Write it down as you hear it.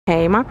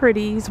Hey my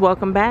pretties,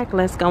 welcome back.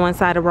 Let's go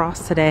inside of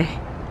Ross today.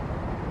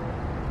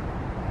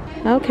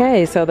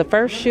 Okay, so the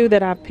first shoe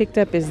that I picked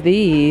up is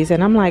these,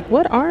 and I'm like,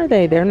 what are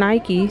they? They're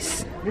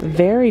Nikes.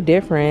 Very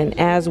different.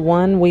 As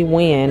one we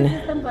win.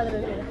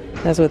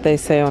 That's what they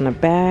say on the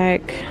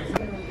back.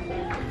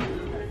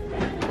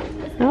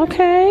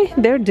 Okay,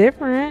 they're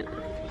different.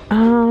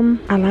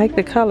 I like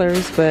the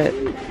colors, but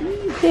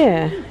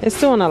yeah, it's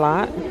doing a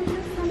lot.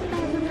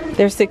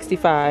 They're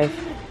 $65.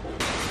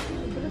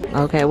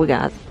 Okay, we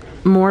got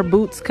more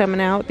boots coming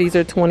out. These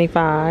are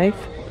 $25.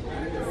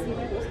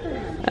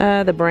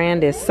 The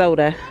brand is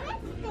Soda.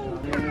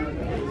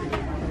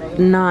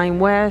 9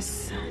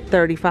 West,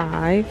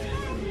 $35.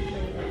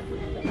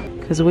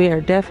 Because we are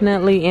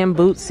definitely in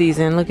boot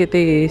season. Look at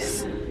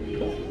these.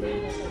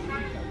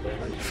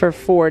 For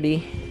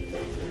 $40.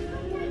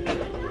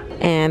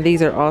 And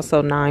these are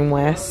also 9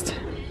 West.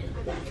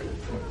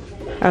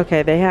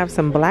 Okay, they have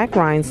some black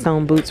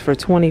rhinestone boots for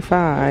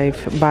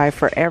 $25 by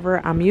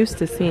Forever. I'm used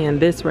to seeing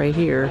this right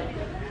here.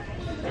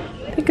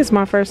 I think it's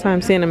my first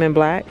time seeing them in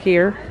black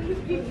here.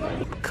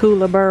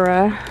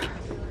 Kookaburra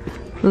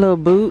little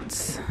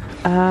boots,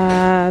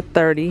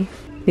 $30.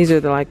 These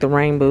are like the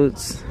rain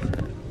boots.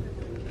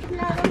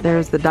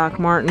 There's the Doc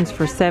Martens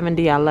for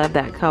 $70. I love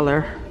that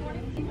color.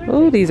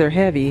 Oh, these are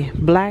heavy.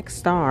 Black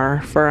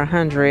Star for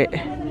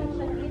 $100.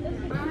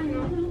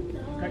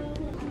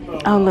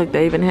 Oh look,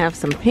 they even have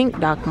some pink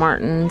Doc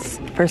Martens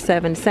for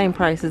 $7. Same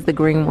price as the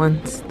green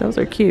ones. Those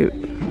are cute.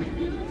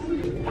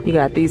 You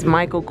got these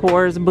Michael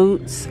Kors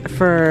boots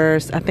for,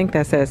 I think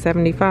that says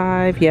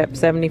 75. Yep,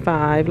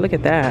 75. Look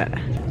at that.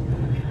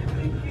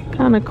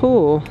 Kind of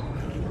cool.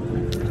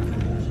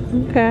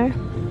 Okay.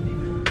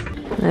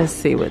 Let's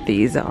see what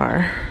these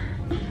are.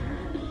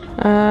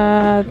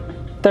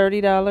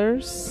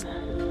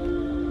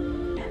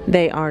 $30.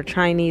 They are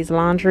Chinese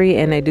laundry,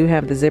 and they do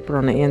have the zipper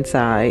on the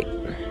inside.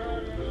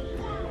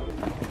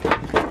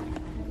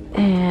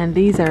 And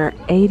these are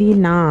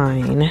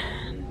 $89.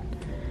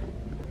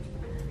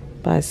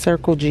 By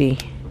Circle G.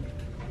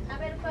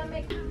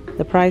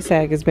 The price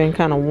tag has been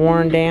kind of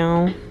worn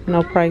down.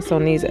 No price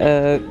on these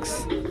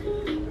Uggs.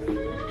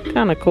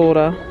 Kind of cool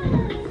though.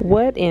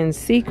 What in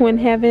sequin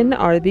heaven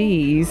are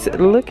these?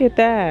 Look at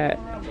that.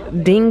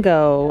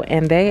 Dingo.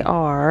 And they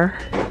are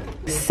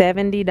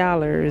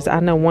 $70. I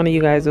know one of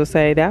you guys will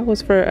say that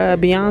was for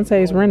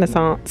Beyonce's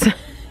Renaissance.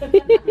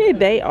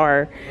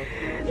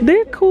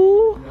 They're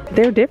cool.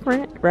 They're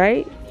different,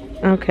 right?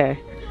 Okay.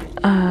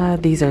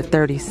 These are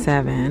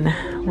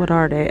 $37. What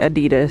are they?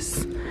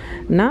 Adidas.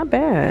 Not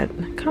bad.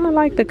 Kind of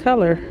like the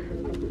color.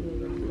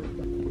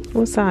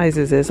 What size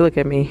is this? Look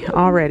at me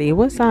already.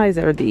 What size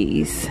are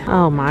these?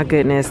 Oh my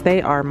goodness.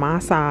 They are my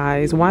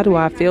size. Why do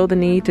I feel the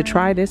need to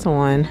try this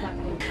on?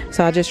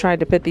 So I just tried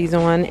to put these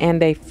on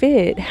and they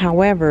fit.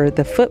 However,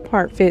 the foot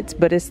part fits,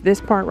 but it's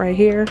this part right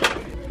here.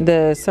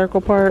 The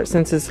circle part,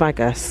 since it's like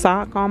a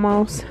sock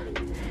almost.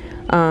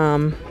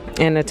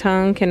 And the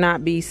tongue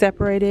cannot be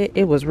separated.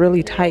 It was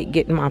really tight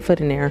getting my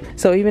foot in there.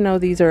 So even though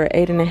these are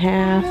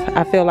 8.5,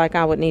 I feel like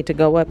I would need to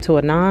go up to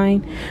a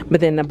 9, but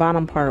then the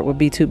bottom part would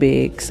be too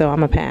big, so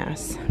I'm gonna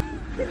pass.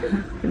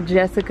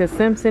 Jessica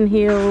Simpson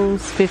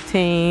heels,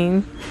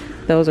 $15.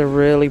 Those are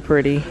really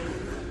pretty.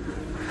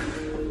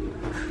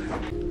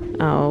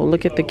 Oh,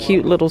 look at the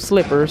cute little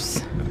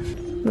slippers.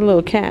 The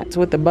little cats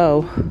with the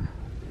bow.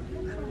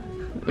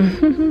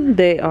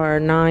 They are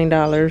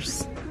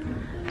 $9.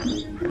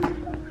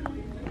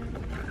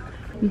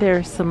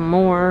 There's some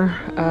more.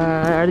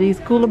 Are these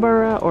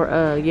Kookaburra or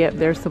yep,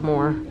 there's some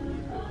more.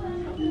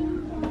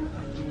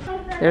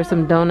 There's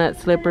some donut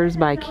slippers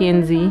by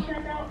Kenzie.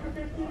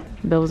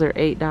 Those are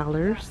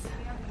 $8.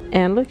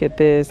 And look at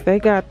this. They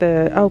got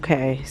the,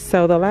 okay,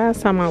 so the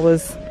last time I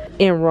was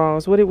in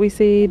Ross, what did we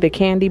see? The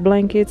candy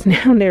blankets.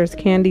 Now there's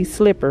candy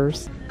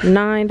slippers.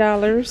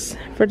 $9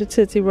 for the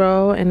Tootsie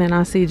Roll. And then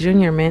I see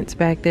Junior Mints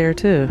back there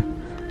too.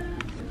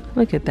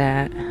 Look at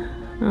that.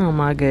 Oh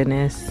my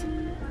goodness.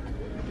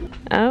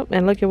 Oh,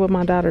 and look at what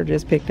my daughter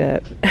just picked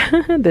up.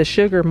 The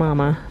Sugar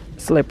Mama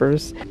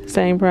slippers.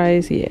 Same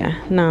price,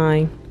 yeah,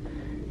 $9.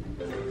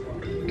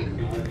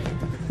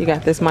 You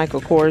got this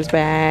Michael Kors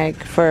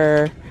bag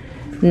for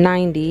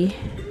 $90.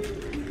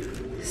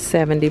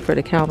 $70 for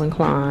the Calvin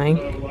Klein.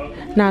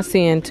 Not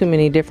seeing too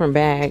many different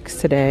bags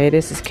today.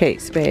 This is Kate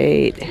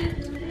Spade.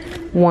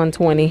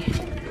 $120.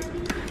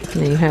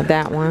 And then you have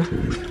that one.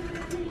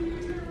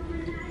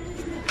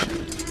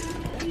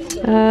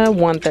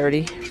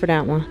 $130 for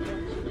that one.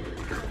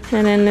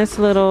 And then this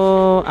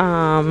little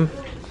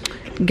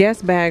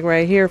Guess bag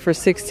right here for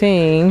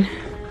 $16.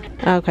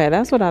 Okay,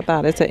 that's what I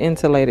thought. It's an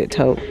insulated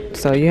tote.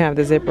 So you have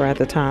the zipper at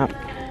the top.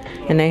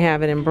 And they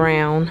have it in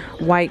brown,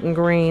 white, and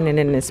green, and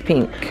then this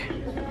pink.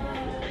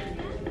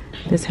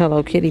 This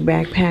Hello Kitty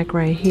backpack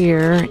right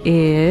here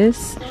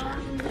is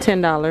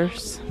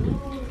 $10.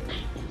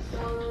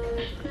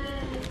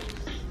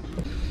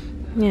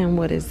 And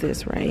what is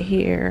this right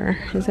here?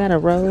 Is that a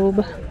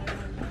robe?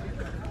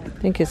 I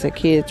think it's a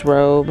kid's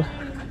robe.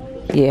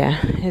 Yeah,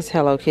 it's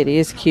Hello Kitty.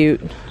 It's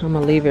cute. I'm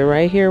gonna leave it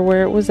right here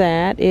where it was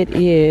at. It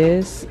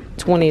is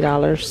 $20.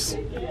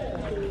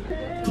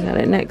 Got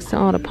it next to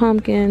all the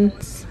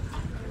pumpkins.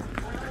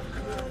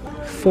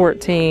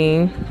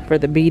 $14 for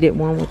the beaded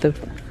one with the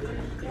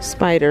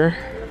spider.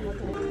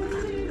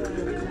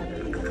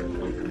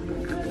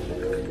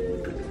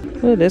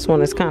 Oh, this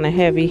one is kind of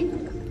heavy.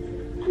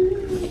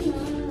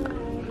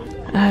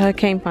 I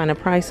can't find a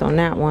price on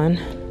that one.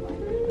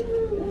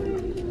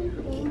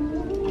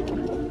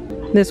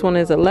 This one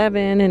is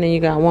 $11, and then you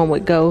got one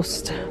with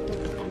ghost.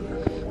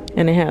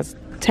 And it has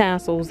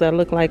tassels that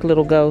look like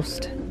little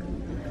ghosts.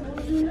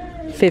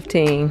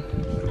 $15.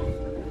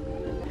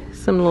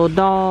 Some little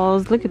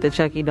dolls. Look at the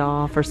Chucky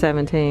doll for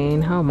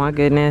 $17. Oh my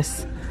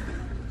goodness.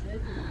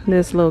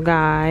 This little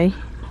guy.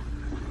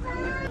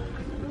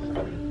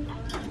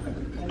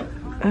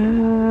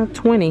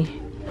 $20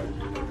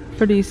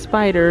 for these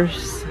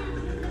spiders.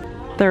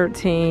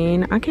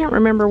 $13. I can't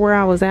remember where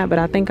I was at, but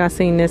I think I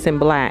seen this in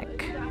black.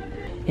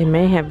 It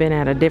may have been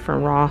at a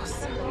different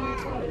Ross.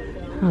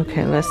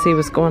 Okay, let's see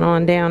what's going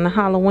on down the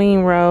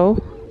Halloween row.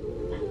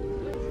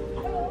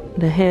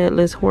 The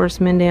headless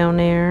horseman down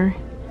there.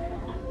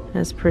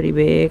 That's pretty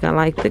big. I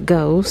like the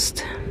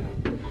ghost.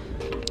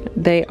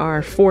 They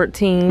are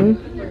 $14.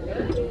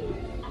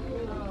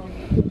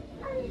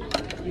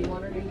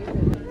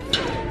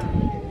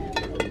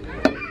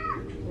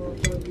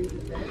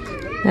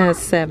 That's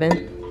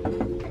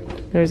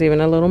 $7. There's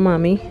even a little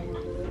mummy.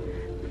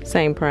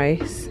 Same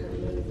price.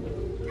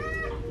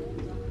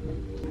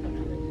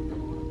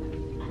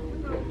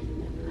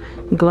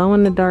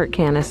 Glow-in-the-dark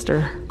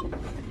canister.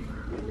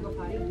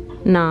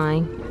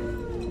 $9.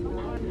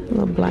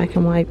 Little black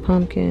and white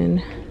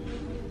pumpkin.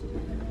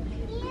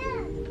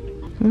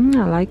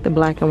 I like the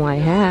black and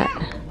white hat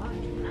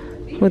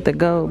with the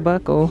gold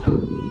buckle.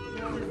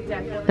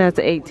 That's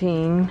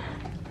 $18.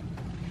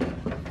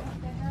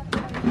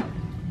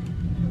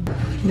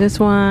 This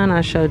one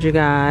I showed you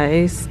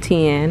guys,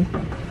 $10.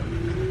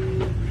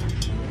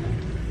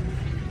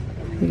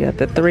 You got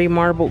the 3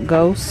 marbled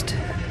ghost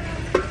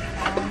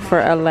for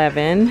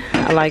 $11.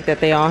 I like that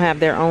they all have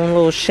their own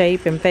little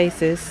shape and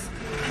faces.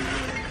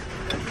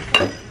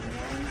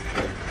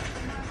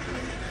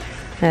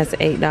 That's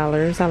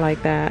 $8. I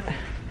like that.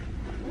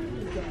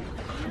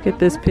 Get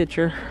this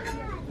picture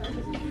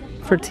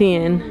for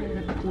 $10.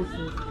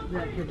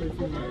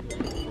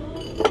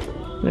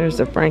 There's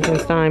the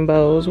Frankenstein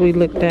bows we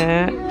looked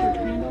at.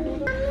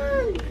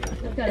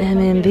 And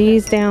then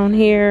these down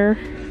here,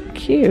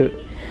 cute.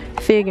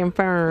 Fig and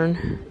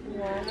fern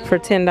for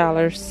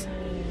 $10.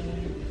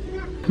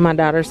 My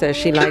daughter says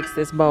she likes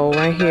this bowl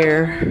right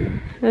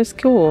here. That's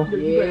cool.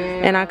 Yeah.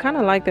 And I kind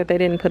of like that they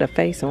didn't put a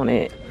face on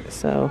it.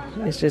 So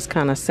it's just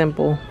kind of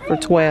simple for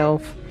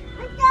 $12.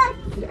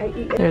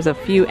 There's a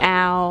few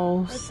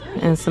owls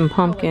and some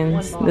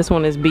pumpkins. This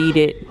one is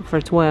beaded for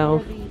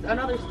 $12. Oh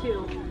no, there's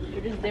 2.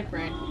 They're just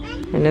different.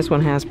 And this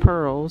one has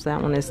pearls.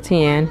 That one is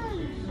 $10.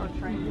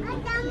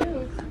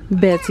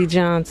 Betsy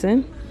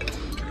Johnson.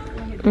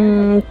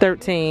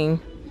 $13.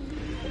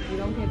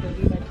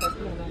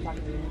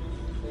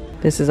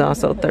 This is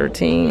also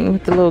 $13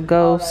 with the little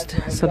ghost.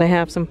 So they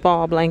have some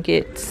fall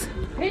blankets.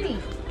 Penny,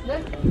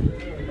 look.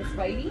 A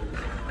Spidey.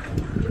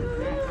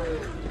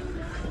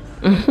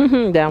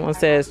 That one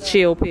says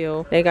chill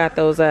pill. They got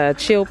those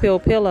chill pill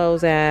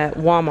pillows at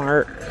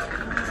Walmart.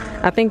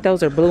 I think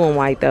those are blue and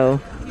white though.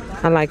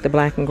 I like the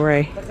black and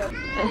gray.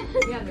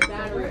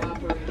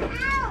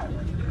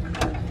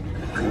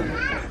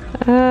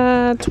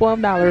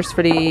 $12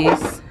 for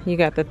these. You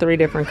got the 3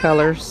 different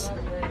colors.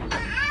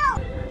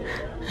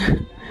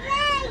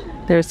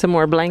 There's some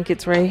more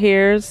blankets right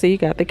here. So you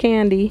got the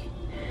candy.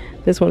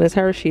 This one is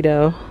Hershey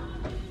though.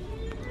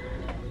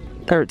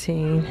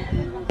 $13.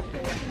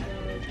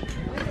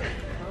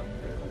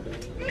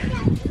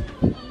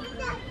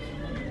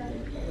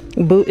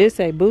 Boo, it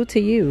say boo to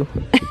you.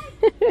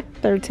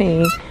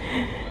 $13.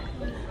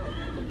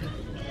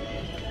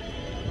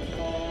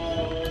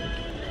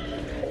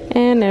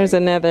 And there's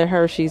another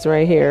Hershey's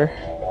right here.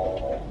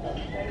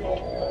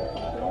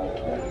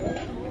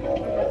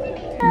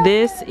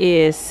 This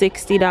is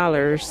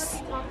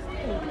 $60.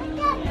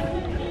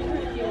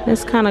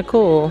 It's kind of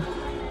cool.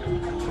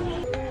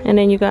 And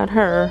then you got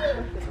her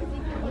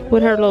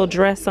with her little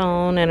dress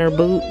on and her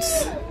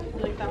boots.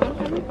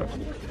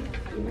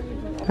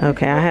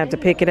 Okay, I have to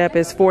pick it up.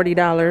 It's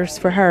 $40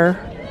 for her.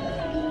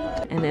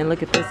 And then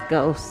look at this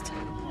ghost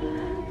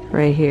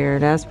right here.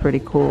 That's pretty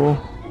cool.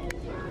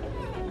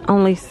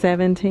 Only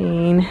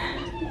 $17.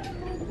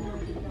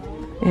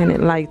 And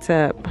it lights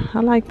up. I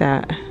like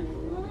that.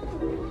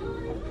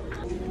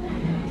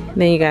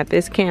 Then you got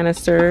this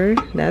canister.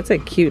 That's a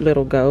cute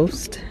little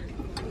ghost.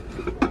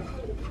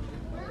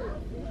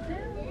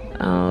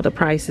 Oh, the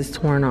price is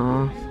torn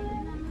off.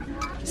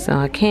 So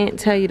I can't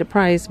tell you the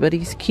price, but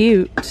he's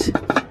cute.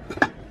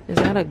 Is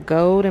that a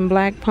gold and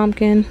black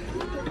pumpkin?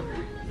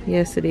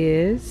 Yes, it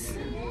is.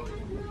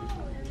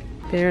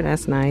 There,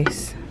 that's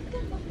nice.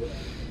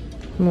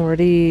 More of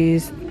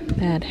these.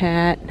 That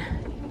hat.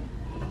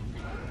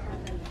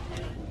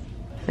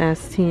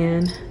 That's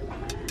 10.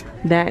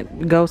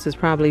 That ghost is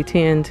probably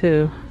 10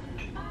 too.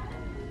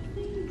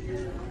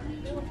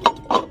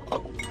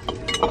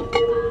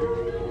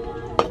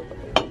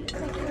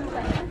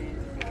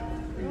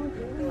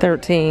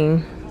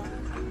 13.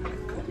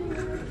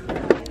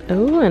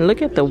 Oh, and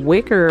look at the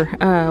wicker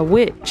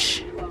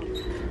witch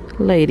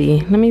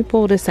lady. Let me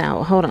pull this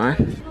out. Hold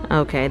on.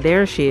 Okay,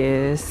 there she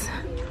is.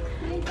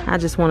 I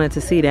just wanted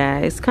to see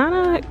that. It's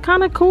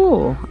kind of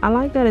cool. I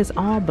like that it's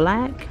all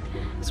black.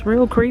 It's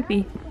real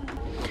creepy.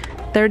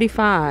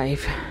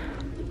 35.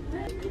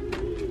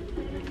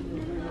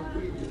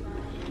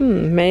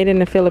 Made in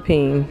the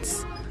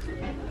Philippines.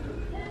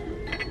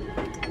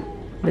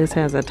 This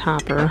has a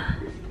topper.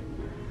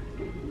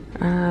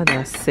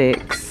 That's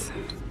 6.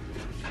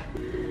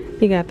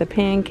 You got the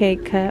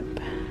pancake cup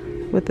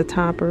with the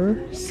topper.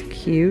 It's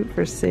cute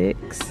for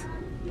 6.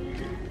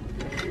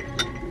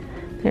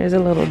 There's a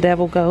little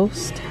devil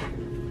ghost.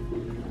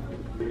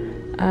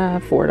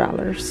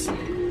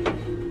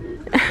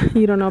 $4.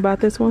 You don't know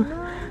about this one?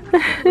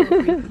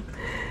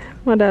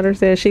 My daughter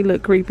said she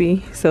looked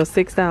creepy. So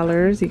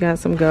 $6. You got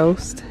some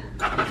ghost.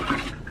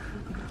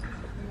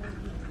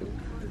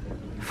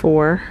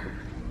 4.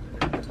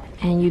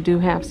 And you do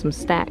have some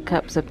stack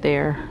cups up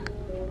there.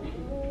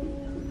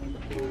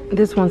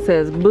 This one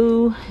says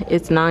boo.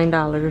 It's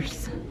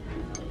 $9.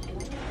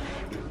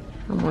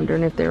 I'm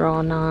wondering if they're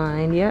all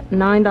 9. Yep,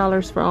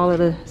 $9 for all of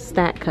the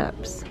stack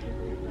cups.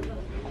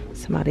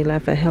 Somebody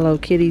left a Hello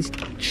Kitty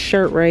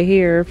shirt right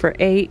here for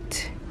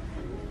 8.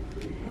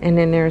 And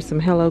then there's some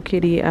Hello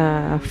Kitty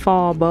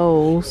fall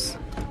bowls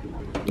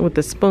with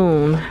the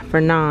spoon for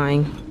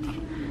 9.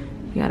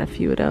 You got a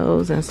few of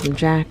those and some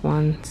Jack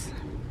ones.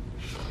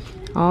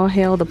 All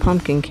hail the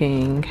Pumpkin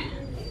King.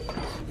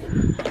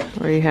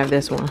 Or you have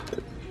this one.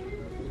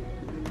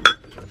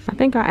 I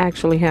think I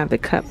actually have the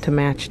cup to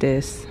match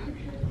this.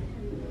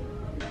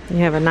 You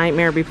have a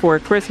Nightmare Before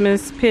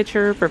Christmas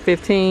picture for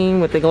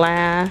 15 with the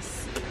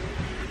glass.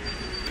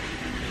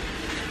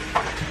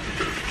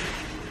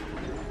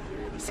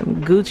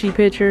 Some Gucci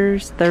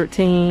pictures,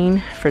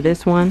 13 for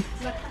this one.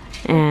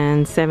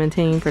 And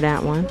 17 for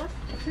that one.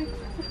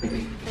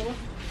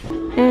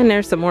 And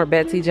there's some more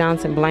Betsy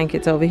Johnson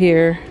blankets over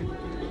here.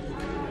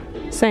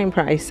 Same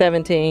price,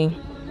 17.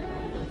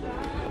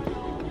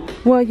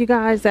 Well, you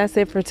guys, that's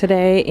it for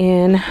today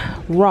in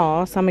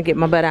Ross. I'm gonna get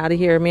my butt out of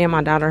here. Me and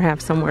my daughter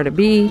have somewhere to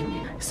be,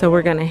 so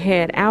we're gonna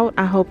head out.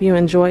 I hope you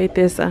enjoyed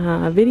this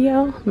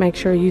video. Make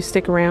sure you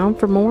stick around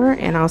for more,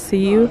 and I'll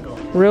see you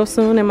real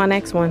soon in my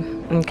next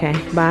one. Okay,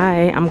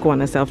 bye. I'm going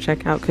to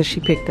self-checkout because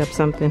she picked up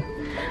something.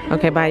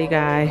 Okay, bye, you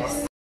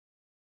guys.